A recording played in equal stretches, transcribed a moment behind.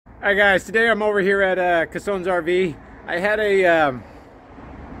Hi guys, today I'm over here at Cassone's RV. I had a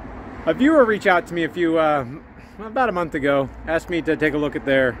viewer reach out to me about a month ago, asked me to take a look at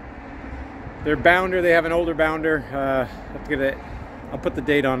their bounder. They have an older bounder. Have to get it. I'll put the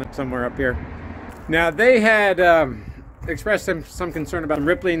date on it somewhere up here. Now they had expressed some concern about some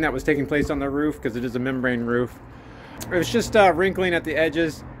rippling that was taking place on their roof because it is a membrane roof. It was just wrinkling at the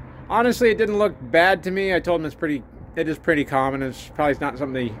edges. Honestly, it didn't look bad to me. I told him it is pretty common. It's probably not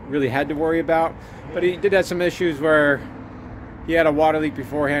something he really had to worry about. But he did have some issues where he had a water leak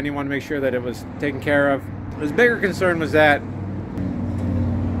beforehand. He wanted to make sure that it was taken care of. His bigger concern was that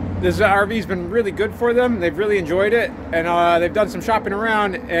this RV's been really good for them. They've really enjoyed it, and they've done some shopping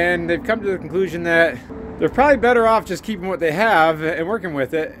around, and they've come to the conclusion that they're probably better off just keeping what they have and working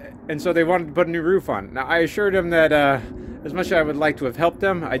with it. And so they wanted to put a new roof on. Now I assured him that as much as I would like to have helped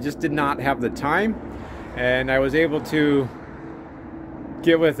them, I just did not have the time. And I was able to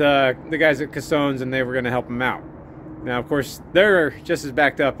get with the guys at Cassone's, and they were going to help them out. Now, of course, they're just as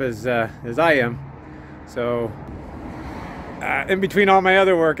backed up as I am. So, in between all my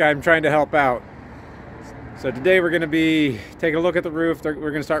other work, I'm trying to help out. So today we're going to be taking a look at the roof. We're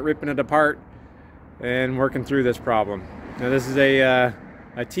going to start ripping it apart and working through this problem. Now, this is a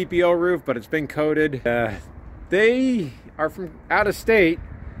TPO roof, but it's been coated. They are from out of state,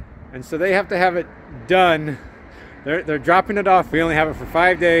 and so they have to have it done. They're dropping it off. We only have it for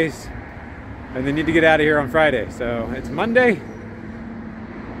 5 days, and they need to get out of here on Friday. So it's Monday.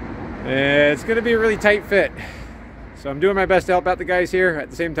 It's going to be a really tight fit. So I'm doing my best to help out the guys here, at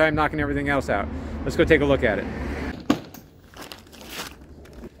the same time knocking everything else out. Let's go take a look at it.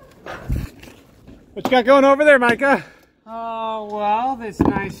 What you got going over there, Micah? Oh, well, this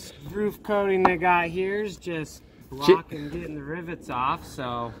nice roof coating they got here is just blocking getting the rivets off,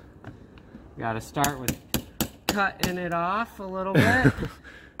 so got to start with cutting it off a little bit.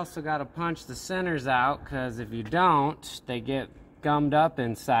 Also got to punch the centers out, because if you don't, they get gummed up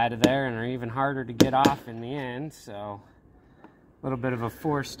inside of there and are even harder to get off in the end. So a little bit of a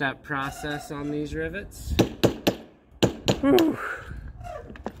 4-step process on these rivets. Whew.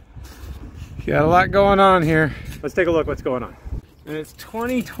 Got a lot going on here. Let's take a look what's going on. And it's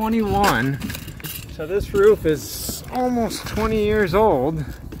 2021, so this roof is almost 20 years old.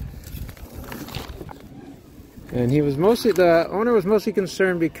 And the owner was mostly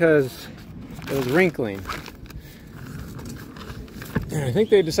concerned because it was wrinkling. And I think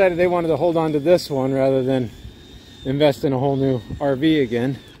they decided they wanted to hold on to this one rather than invest in a whole new RV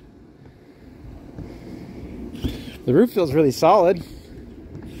again. The roof feels really solid,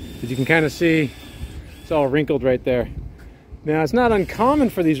 but you can kind of see it's all wrinkled right there. Now, it's not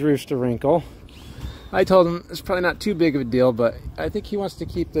uncommon for these roofs to wrinkle. I told him it's probably not too big of a deal, but I think he wants to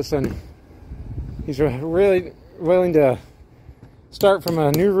keep this in. He's really willing to start from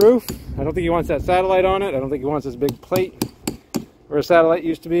a new roof. I don't think he wants that satellite on it. I don't think he wants this big plate where a satellite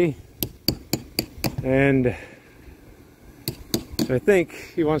used to be. And so I think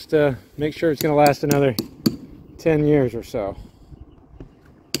he wants to make sure it's going to last another 10 years or so.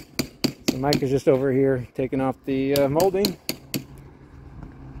 So Mike is just over here taking off the molding.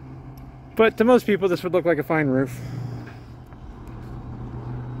 But to most people, this would look like a fine roof.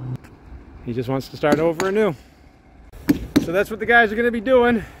 He just wants to start over anew. So that's what the guys are going to be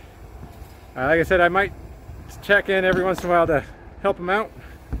doing. Like I said, I might check in every once in a while to help them out.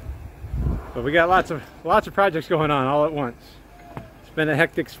 But we got lots of projects going on all at once. It's been a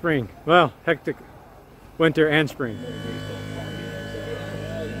hectic spring. Well, hectic winter and spring.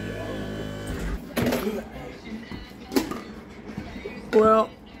 Well,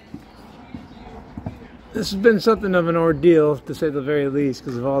 this has been something of an ordeal, to say the very least,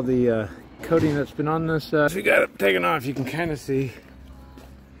 because of all the coating that's been on this. As we got it taken off, you can kind of see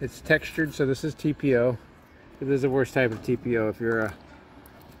it's textured, so this is TPO. It is the worst type of TPO if you're a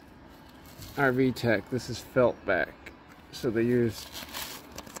RV tech. This is felt back, so they use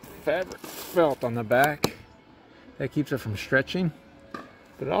fabric felt on the back. That keeps it from stretching,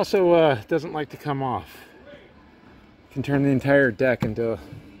 but it also doesn't like to come off. You can turn the entire deck into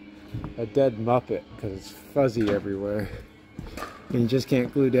a dead Muppet because it's fuzzy everywhere, and you just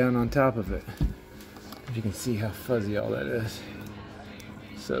can't glue down on top of it. You can see how fuzzy all that is.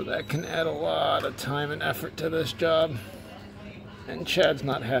 So that can add a lot of time and effort to this job, and Chad's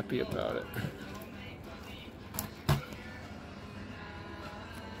not happy about it.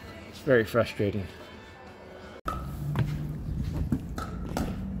 It's very frustrating.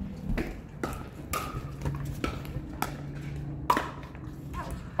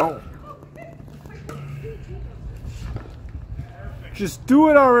 Oh. Just do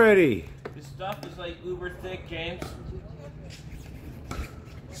it already. This stuff is like uber thick, James.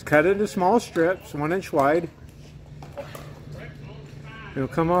 Just cut it into small strips, 1 inch wide. It'll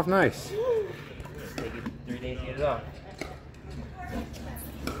come off nice. Take it 3 days to get it off.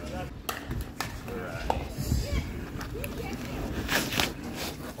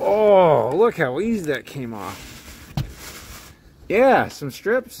 Oh, look how easy that came off. Yeah, some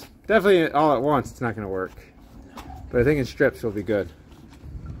strips. Definitely all at once, it's not going to work. But I think in strips will be good.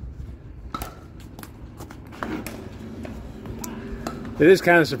 It is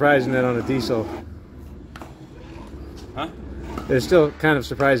kind of surprising that on a diesel. Huh? It's still kind of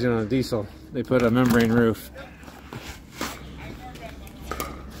surprising on a diesel. They put a membrane roof.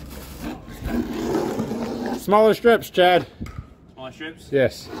 Smaller strips, Chad. Smaller strips?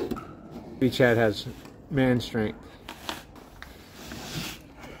 Yes. Chad has man strength.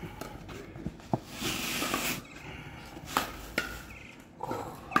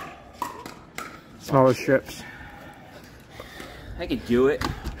 Smaller strips. I could do it,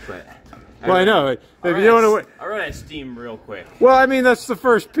 but... Well, I know. If you don't want to... I run out of steam real quick. Well, I mean, that's the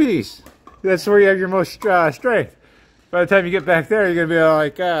first piece. That's where you have your most strength. By the time you get back there, you're going to be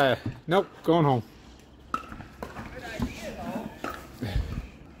like, nope, going home.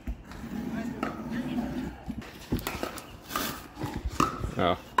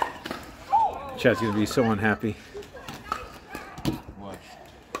 Oh. Chad's going to be so unhappy. What?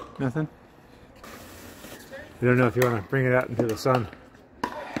 Nothing? I don't know if you want to bring it out into the sun.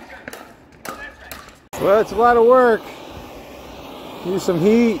 Well, it's a lot of work. Use some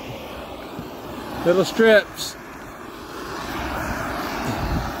heat. Little strips.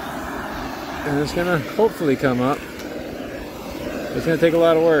 And it's going to hopefully come up. It's going to take a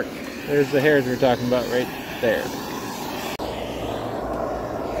lot of work. There's the hairs we were talking about right there.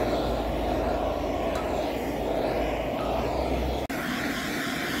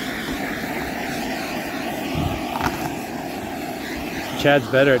 Chad's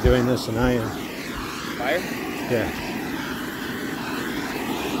better at doing this than I am. Fire? Yeah.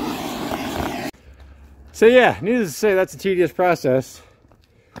 So yeah, needless to say, that's a tedious process.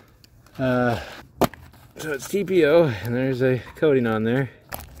 So it's TPO, and there's a coating on there.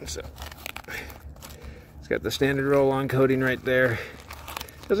 So it's got the standard roll-on coating right there.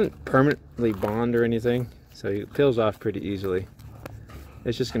 Doesn't permanently bond or anything, so it peels off pretty easily.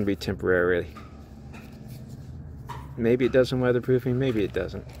 It's just going to be temporary. Maybe it does some weatherproofing, maybe it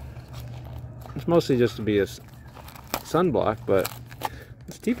doesn't. It's mostly just to be a sunblock, but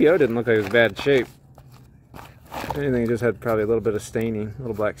this TPO didn't look like it was bad shape. If anything, it just had probably a little bit of staining, a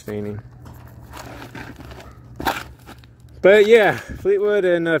little black staining. But yeah, Fleetwood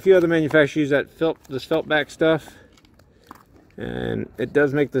and a few other manufacturers use that this felt back stuff. And it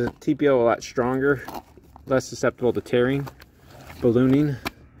does make the TPO a lot stronger, less susceptible to tearing, ballooning,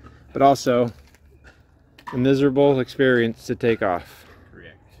 but also a miserable experience to take off.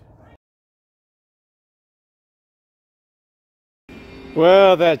 Correct.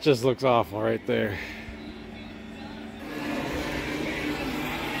 Well, that just looks awful right there.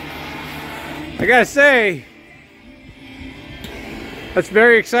 I gotta say, that's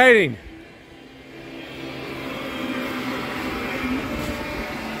very exciting.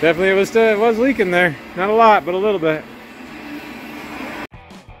 Definitely it was leaking there. Not a lot, but a little bit.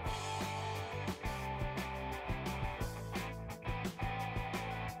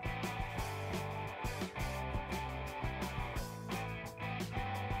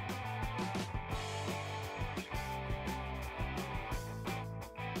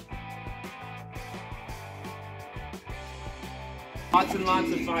 Lots and lots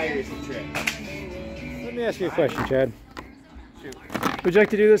of fire is a trick. Let me ask you a question, Chad. Shoot. Would you like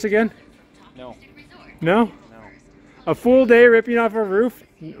to do this again? No. No? No. A full day ripping off a roof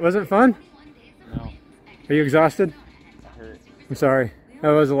wasn't fun? No. Are you exhausted? That hurt. I'm sorry. That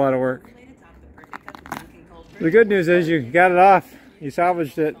was a lot of work. The good news is you got it off. You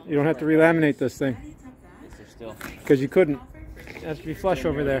salvaged it. You don't have to relaminate this thing. Still. Because you couldn't. It has to be flush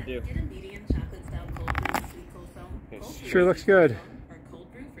over there. Sure looks good.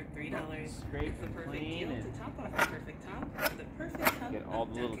 Scrape and clean and get all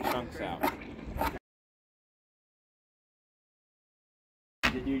the little chunks out.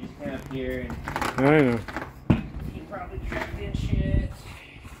 The dude just came up here and I know. he probably trapped in shit.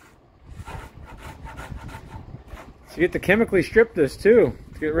 So you get to chemically strip this too,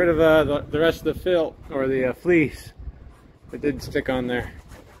 to get rid of the rest of the filt or the fleece that did stick on there.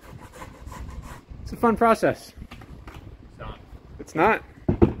 It's a fun process. It's not.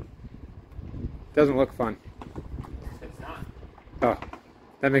 Doesn't look fun. It's not. Oh,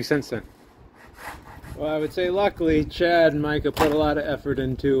 that makes sense then. Well, I would say luckily Chad and Micah put a lot of effort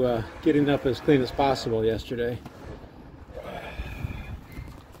into getting it up as clean as possible yesterday.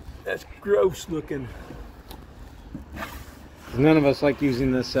 That's gross looking. None of us like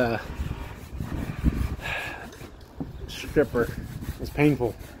using this stripper. It's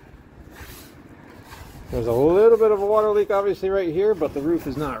painful. There's a little bit of a water leak obviously right here, but the roof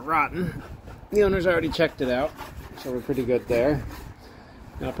is not rotten. The owner's already checked it out, so we're pretty good there.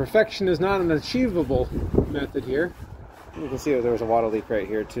 Now, perfection is not an achievable method here. You can see that there was a water leak right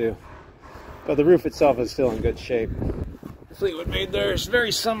here too. But the roof itself is still in good shape. Fleetwood made theirs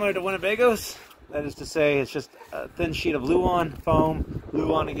very similar to Winnebago's. That is to say, it's just a thin sheet of Luan foam,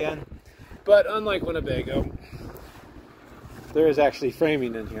 Luan again. But unlike Winnebago, there is actually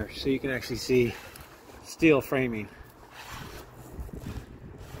framing in here, so you can actually see steel framing.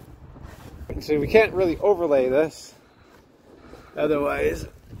 And so we can't really overlay this. Otherwise,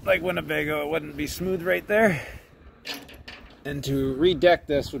 like Winnebago, it wouldn't be smooth right there. And to redeck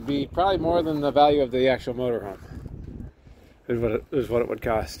this would be probably more than the value of the actual motorhome. Is what it would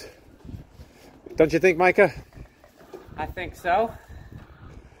cost. Don't you think, Micah? I think so.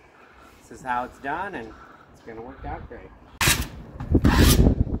 This is how it's done, and it's going to work out great.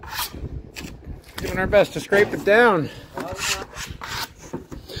 Doing our best to scrape it down.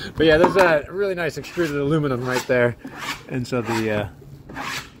 But yeah, there's a really nice extruded aluminum right there. And so the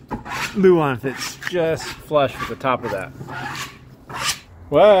Luan fits just flush with the top of that.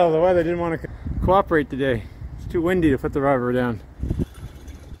 Well, the weather didn't want to cooperate today. It's too windy to put the rubber down.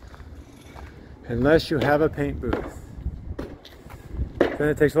 Unless you have a paint booth. Then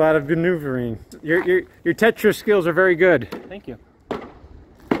it takes a lot of maneuvering. Your Tetris skills are very good. Thank you.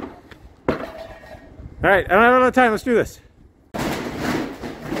 All right, I don't have a lot of time. Let's do this.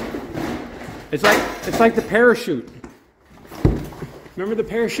 It's like the parachute. Remember the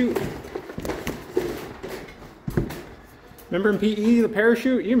parachute? Remember in PE, the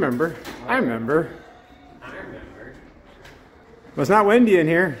parachute? You remember. I remember. I remember. Well, it's not windy in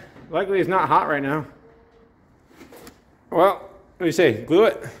here. Luckily, it's not hot right now. Well, what do you say? Glue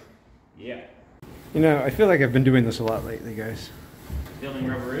it? Yeah. You know, I feel like I've been doing this a lot lately, guys. Building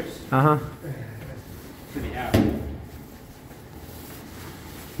rubber roofs? Uh-huh. Pretty out.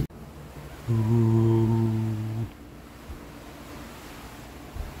 Ooh.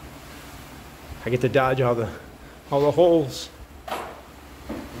 I get to dodge all the holes.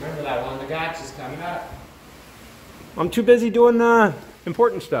 Remember that one, the gotch is coming up. I'm too busy doing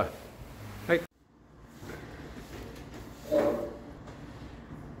important stuff. Like,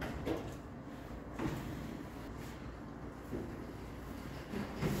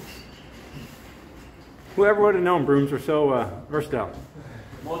 whoever would have known brooms were so versatile.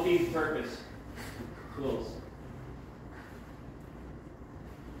 Multi-purpose tools.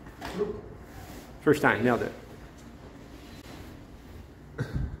 First time, nailed it.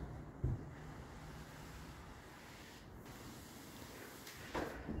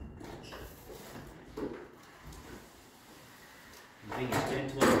 Being a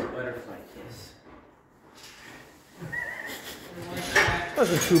gentle butterfly kiss.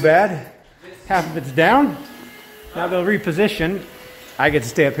 Wasn't too bad. Half of it's down. Now they'll reposition. I get to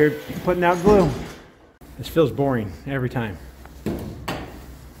stay up here putting out glue. This feels boring every time.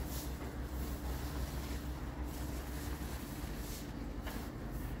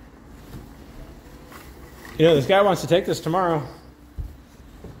 You know, this guy wants to take this tomorrow.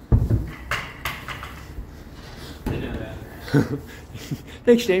 I know that.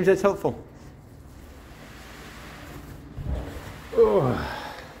 Thanks, James. That's helpful. Oh.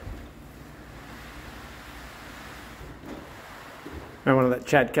 I want to let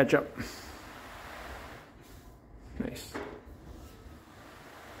Chad catch up. Nice.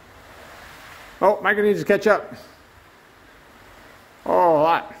 Oh, Micah needs to catch up. Oh, a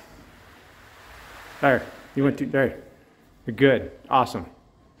lot. There. You went too there. You're good. Awesome.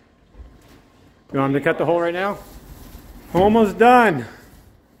 You want him to cut the hole right now? Almost done. And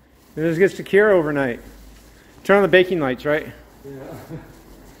this gets to cure overnight. Turn on the baking lights, right? Yeah.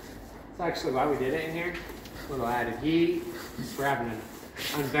 That's actually why we did it in here. A little added heat. We're having an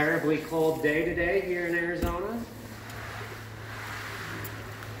unbearably cold day today here in Arizona.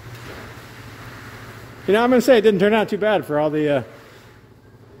 You know, I'm going to say it didn't turn out too bad for all the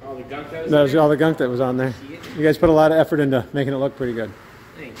gunk that was, all the gunk that was on there. You guys put a lot of effort into making it look pretty good.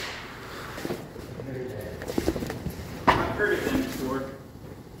 Thanks. I've heard of them before.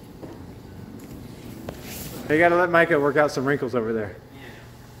 You got to let Micah work out some wrinkles over there. Yeah.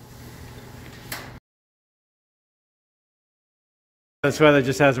 This weather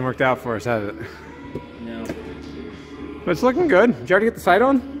just hasn't worked out for us, has it? No. But it's looking good. Did you already get the sight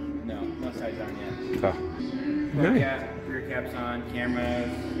on? No, no sides on yet. Oh. Nice. Rear caps on, cameras,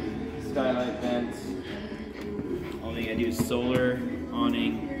 skylight vents. All they gotta do is solar,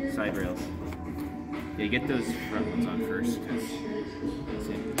 awning, side rails. Yeah, get those front ones on first, because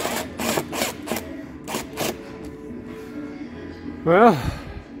well,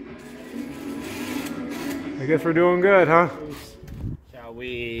 I guess we're doing good, huh? shall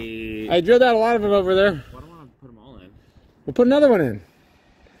we? I drilled out a lot of them over there. Well, I don't want to put them all in. We'll put another one in.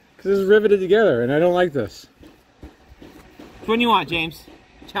 Because this is riveted together, and I don't like this. Which one you want, James?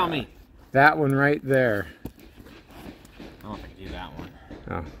 Tell me. That one right there. I don't know if I can do that one.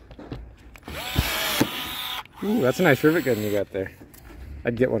 Oh. Ooh, that's a nice rivet gun you got there.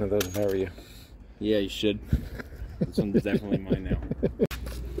 I'd get one of those if I were you. Yeah, you should. This one's definitely mine now.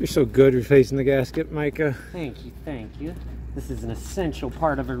 You're so good replacing the gasket, Micah. Thank you, thank you. This is an essential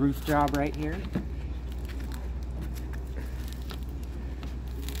part of a roof job right here.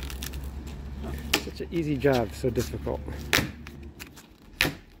 Such an easy job, so difficult.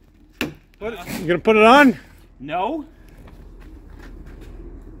 What? You gonna put it on? No.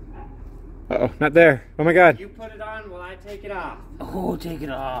 Uh-oh, not there. Oh my God. You put it on while I take it off. Oh, take it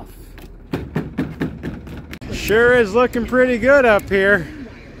off. Sure is looking pretty good up here.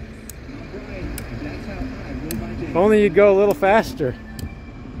 If only you'd go a little faster.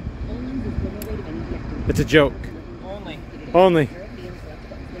 It's a joke. Only.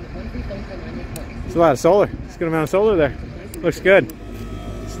 It's a lot of solar. It's a good amount of solar there. Looks good.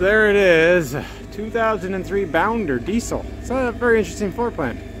 So there it is. 2003 Bounder diesel. It's a very interesting floor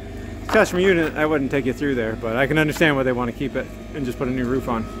plan. It's a custom unit. I wouldn't take you through there, but I can understand why they want to keep it and just put a new roof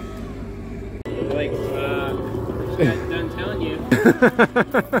on. Like, done telling you.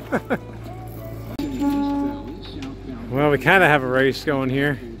 Well, we kind of have a race going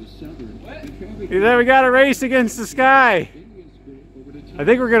here. What? We got a race against the sky. I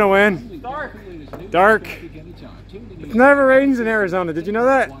think we're going to win. Dark. Dark. It never rains in Arizona. Did you know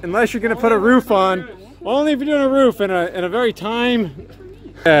that? Unless you're going to put a roof on. Only if you're doing a roof in a very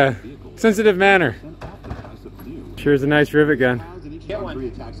time-sensitive manner. Sure is a nice rivet gun. Get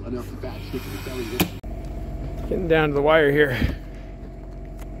one. Getting down to the wire here.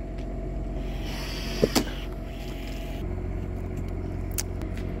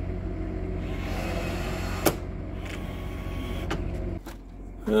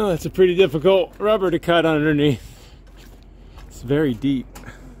 Well, it's a pretty difficult rubber to cut underneath. It's very deep.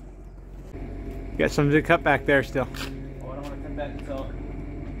 Got something to cut back there still. Oh, I don't want to cut that until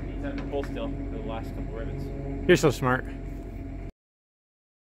he's under pull still for the last couple rivets. You're so smart.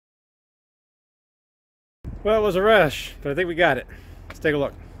 Well, it was a rush, but I think we got it. Let's take a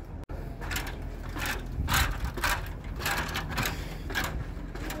look.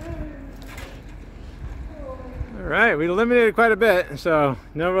 All right, we eliminated quite a bit, so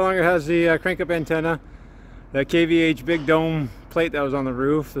no longer has the crank-up antenna, that KVH big dome plate that was on the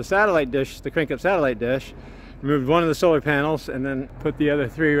roof, the satellite dish, the crank-up satellite dish. Removed one of the solar panels and then put the other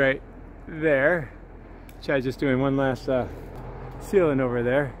three right there. Chad's just doing one last sealing over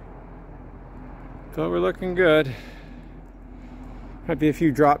there. So we're looking good. Might be a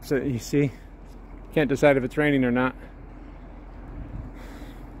few drops that you see. Can't decide if it's raining or not.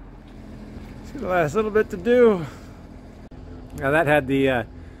 It's got the last little bit to do. Now that had the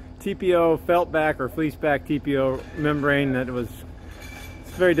TPO felt back or fleece-back TPO membrane that was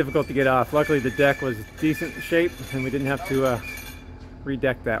very difficult to get off. Luckily the deck was decent shape and we didn't have to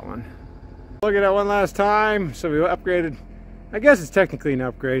redeck that one. Look at that one last time. So we upgraded, I guess it's technically an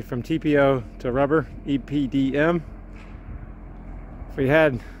upgrade from TPO to rubber, EPDM. If we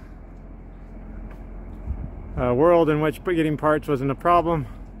had a world in which getting parts wasn't a problem,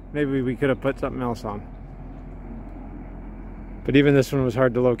 maybe we could have put something else on. But even this one was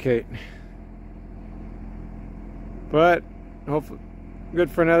hard to locate. But hopefully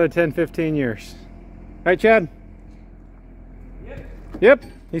good for another 10-15 years. Right, Chad? Yep. Yep.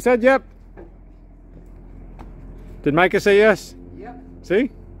 He said yep. Did Micah say yes? Yep.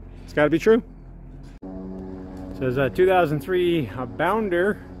 See? It's got to be true. It says a 2003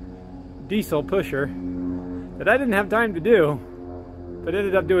 Bounder diesel pusher that I didn't have time to do, but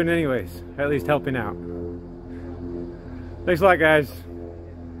ended up doing anyways, or at least helping out. Thanks a lot, guys.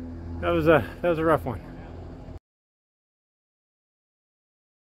 That was a rough one.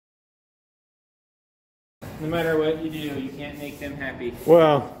 No matter what you do, you can't make them happy.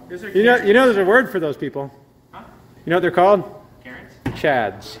 Well, you know there's a word for those people. Huh? You know what they're called? Karens?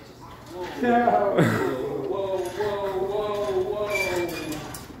 Chads. Whoa, whoa, whoa.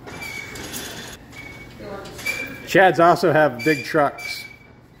 Chads also have big trucks.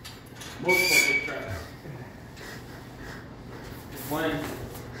 Multiple big trucks.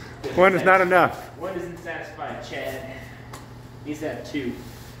 One is not enough. One isn't satisfied, Chad. Needs to have two.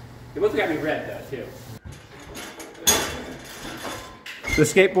 They both got to be red though, too. The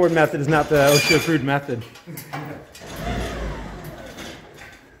skateboard method is not the OSHA approved method. I'm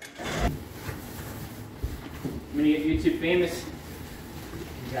gonna get YouTube famous.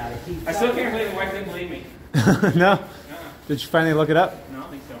 I still can't believe my wife didn't believe me. No? Did you finally look it up? No, I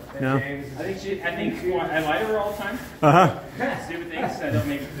don't think so. No? I think I lie to her all the time. Uh-huh. Stupid things that don't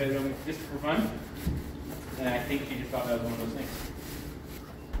make just for fun. And I think she just thought that was one of those things.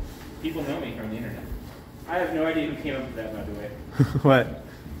 People know me from the internet. I have no idea who came up with that, by the way. What?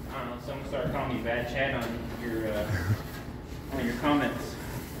 I don't know. Someone started calling me bad chat on your comments.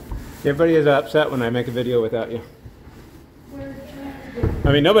 Everybody is upset when I make a video without you.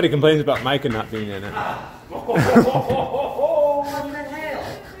 I mean, nobody complains about Micah not being in it. What the hell?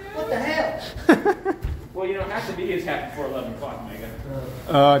 What the hell? Well, you know, half the videos happen before 11 o'clock, Micah.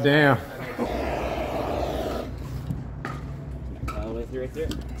 Oh, damn. Right there.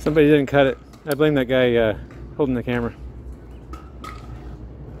 Somebody didn't cut it. I blame that guy holding the camera.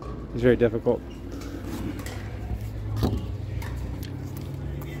 He's very difficult.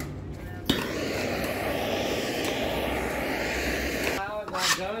 How am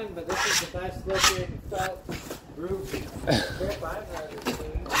I going? But this is the best looking felt roof strip I've ever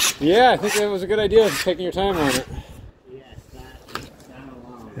seen. Yeah, I think that was a good idea, taking your time on it. Yes, that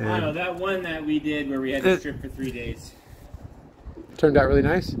alone. I don't know, that one that we did where we had to strip for 3 days. Turned out really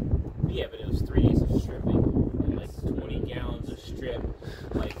nice. Yeah, but it was 3 days of stripping. And like 20 gallons of strip,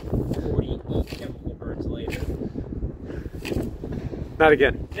 like 48 chemical burns later. Not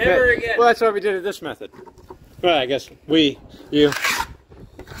again. Never again. Well, that's why we did it this method. Well, I guess you.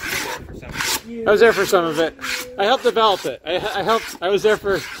 I was there for some of it. I helped develop it. I was there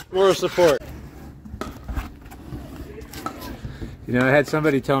for moral support. You know, I had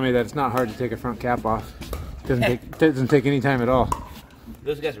somebody tell me that it's not hard to take a front cap off. It doesn't take any time at all.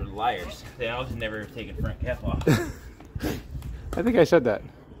 Those guys were liars. They all just never taken front cap off. I think I said that.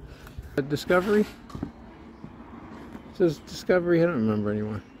 A Discovery? It says Discovery, I don't remember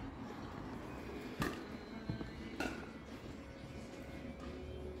anymore.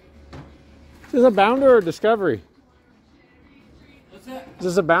 Is this a Bounder or a Discovery? What's that? Is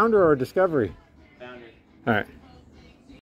this a Bounder or a Discovery? Boundary. Alright.